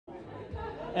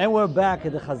And we're back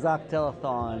at the Chazak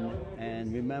Telethon.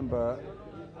 And remember,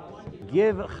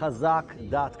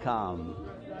 givechazak.com.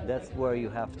 That's where you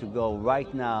have to go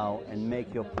right now and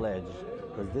make your pledge.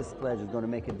 Because this pledge is going to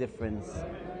make a difference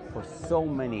for so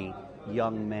many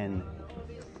young men.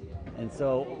 And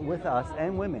so, with us,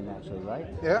 and women actually, right?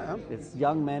 Yeah. It's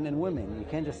young men and women. You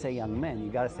can't just say young men, you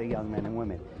got to say young men and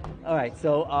women. All right,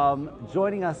 so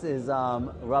joining us is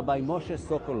Rabbi Moshe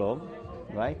Sokoloff,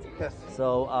 right? Yes.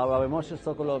 So, Rabbi Moshe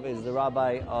Sokoloff is the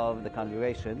rabbi of the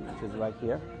congregation, which is right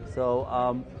here. So,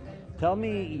 tell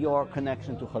me your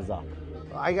connection to Chazak.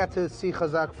 I got to see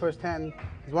Chazak firsthand.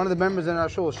 He's one of the members in our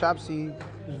shul, Shapsi,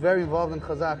 who's very involved in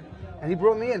Chazak. And he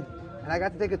brought me in. And I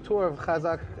got to take a tour of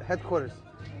Chazak headquarters.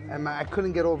 And I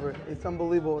couldn't get over it. It's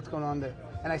unbelievable what's going on there.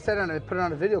 And I said on it, I put it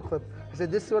on a video clip. I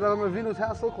said, this is what Avram Avinu's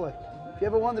house looked like. If you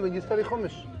ever wonder when you study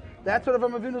Chumash, that's what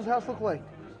Avram Avinu's house looked like.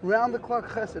 Round the clock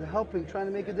chesed, helping, trying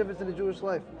to make a difference in the Jewish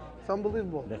life. It's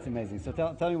unbelievable. That's amazing. So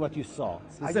tell me what you saw. I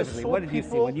just Specifically, saw what did you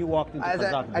see when you walked into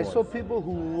Chazak I doors? saw people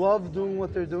who love doing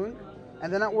what they're doing,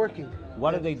 and they're not working.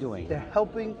 What are they doing? They're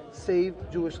helping save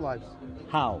Jewish lives.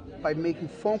 How? By making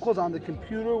phone calls on the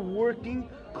computer, working,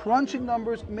 crunching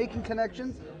numbers, making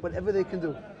connections, whatever they can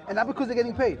do. And not because they're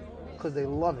getting paid, because they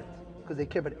love it, because they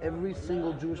care about every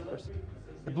single Jewish person.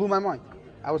 It blew my mind.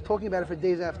 I was talking about it for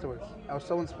days afterwards. I was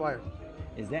so inspired.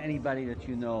 Is there anybody that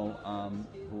you know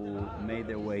who made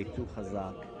their way to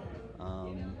Chazak,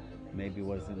 maybe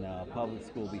was in a public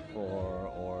school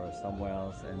before or somewhere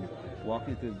else, and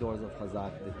walking through the doors of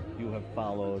Chazak that you have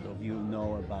followed or you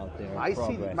know about their progress?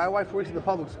 See, my wife works in the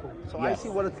public school, so Yes. I see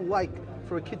what it's like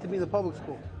for a kid to be in the public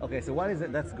school. Okay, so what is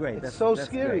it? That's great. It's That's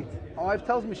scary. Great. My wife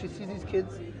tells me she sees these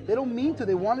kids, they don't mean to,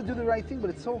 they want to do the right thing, but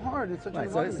it's so hard, it's such Right,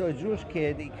 an so environment. a Jewish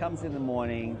kid, he comes in the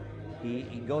morning,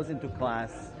 he goes into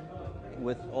class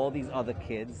with all these other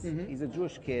kids. Mm-hmm. He's a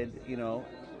Jewish kid, you know,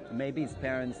 maybe his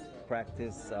parents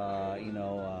practice,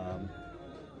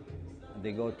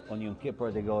 they go on Yom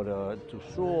Kippur, they go to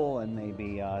shul, and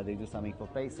maybe they do something for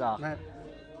Pesach. Right.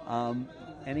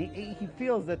 And he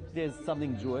feels that there's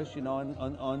something Jewish, you know.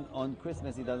 On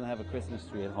Christmas, he doesn't have a Christmas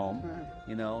tree at home.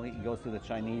 You know, he goes to the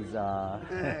Chinese.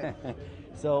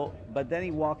 So, but then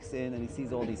he walks in and he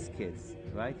sees all these kids,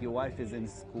 right? Your wife is in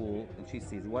school and she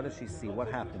sees. What does she see? What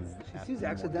happens? She sees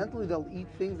accidentally they'll eat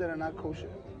things that are not kosher.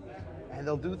 And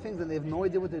they'll do things and they have no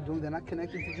idea what they're doing. They're not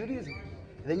connected to Judaism.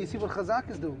 And then you see what Chazak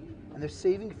is doing. And they're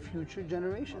saving future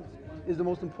generations. Is the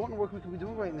most important work we could be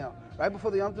doing right now. Right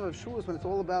before the Yom Tov of Shulas, when it's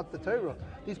all about the Torah.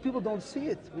 These people don't see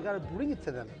it. We got to bring it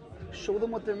to them. Show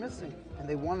them what they're missing. And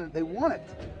they want it. They want it.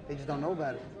 They just don't know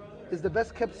about it. It's the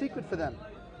best kept secret for them.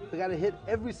 We got to hit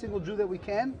every single Jew that we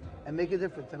can and make a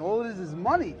difference. And all it is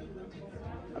money.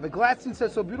 Rabbi Gladstein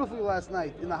said so beautifully last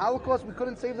night. In the Holocaust, we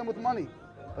couldn't save them with money.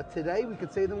 But today, we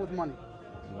could save them with money.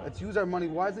 Right. Let's use our money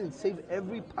wisely and save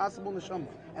every possible neshama.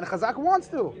 And Chazak wants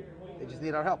to. They just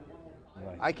need our help.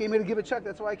 Right. I came here to give a check.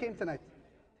 That's why I came tonight.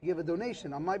 To give a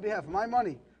donation on my behalf, my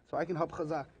money, so I can help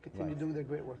Chazak continue doing their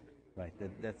great work. Right.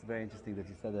 That's very interesting that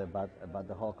you said that about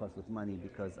the Holocaust with money,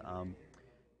 because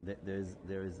there's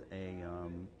a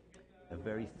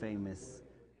very famous,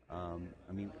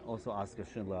 also Oscar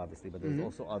Schindler, obviously, but there's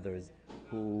also others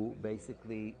who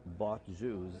basically bought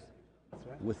Jews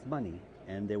with money,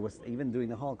 and they were even during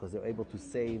the Holocaust, they were able to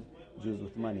save Jews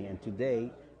with money. And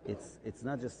today, it's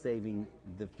not just saving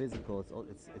the physical;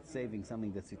 it's saving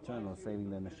something that's eternal, saving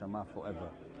the neshama forever,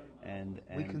 and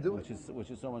we can do which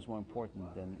is so much more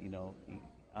important than, you know.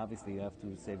 Obviously, you have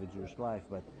to save a Jewish life,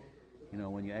 but you know,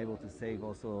 when you're able to save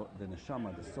also the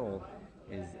neshama, the soul,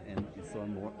 is so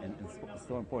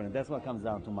important. That's what comes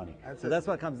down to money. That's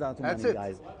what comes down to money,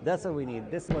 guys. That's what we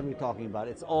need. This is what we're talking about.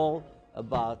 It's all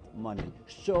about money.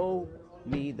 Show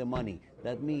me the money.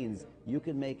 That means you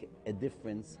can make a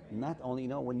difference. Not only, you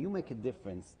know, when you make a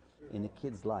difference in a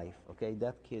kid's life, okay,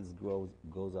 that kid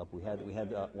goes up. We had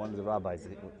one of the rabbis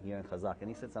here in Chazak, and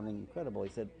he said something incredible. He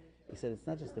said it's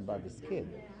not just about this kid.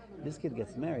 This kid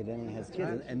gets married and he has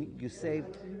kids, and you save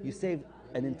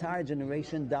an entire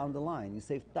generation down the line. You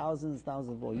save thousands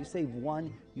of more. You save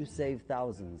one, you save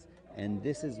thousands, and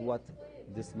this is what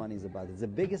this money is about. It's the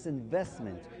biggest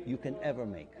investment you can ever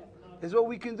make. This is what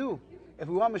we can do. If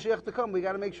we want Mashiach to come, we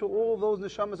got to make sure all those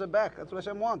neshamas are back. That's what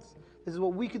Hashem wants. This is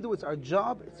what we can do. It's our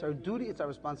job, it's our duty, it's our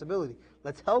responsibility.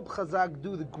 Let's help Chazak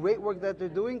do the great work that they're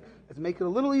doing. Let's make it a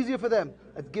little easier for them.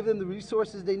 Let's give them the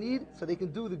resources they need so they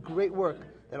can do the great work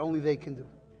that only they can do.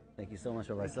 Thank you so much,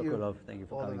 Rabbi Sokoloff. Thank you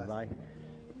for coming by.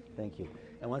 Thank you.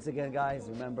 And once again, guys,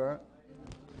 remember,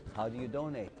 how do you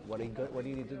donate? What do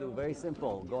you need to do? Very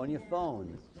simple. Go on your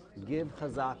phone.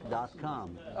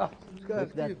 Givechazak.com.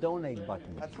 Click that donate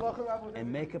button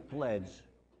and make a pledge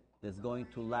that's going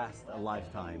to last a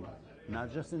lifetime,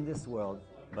 not just in this world,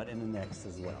 but in the next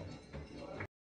as well.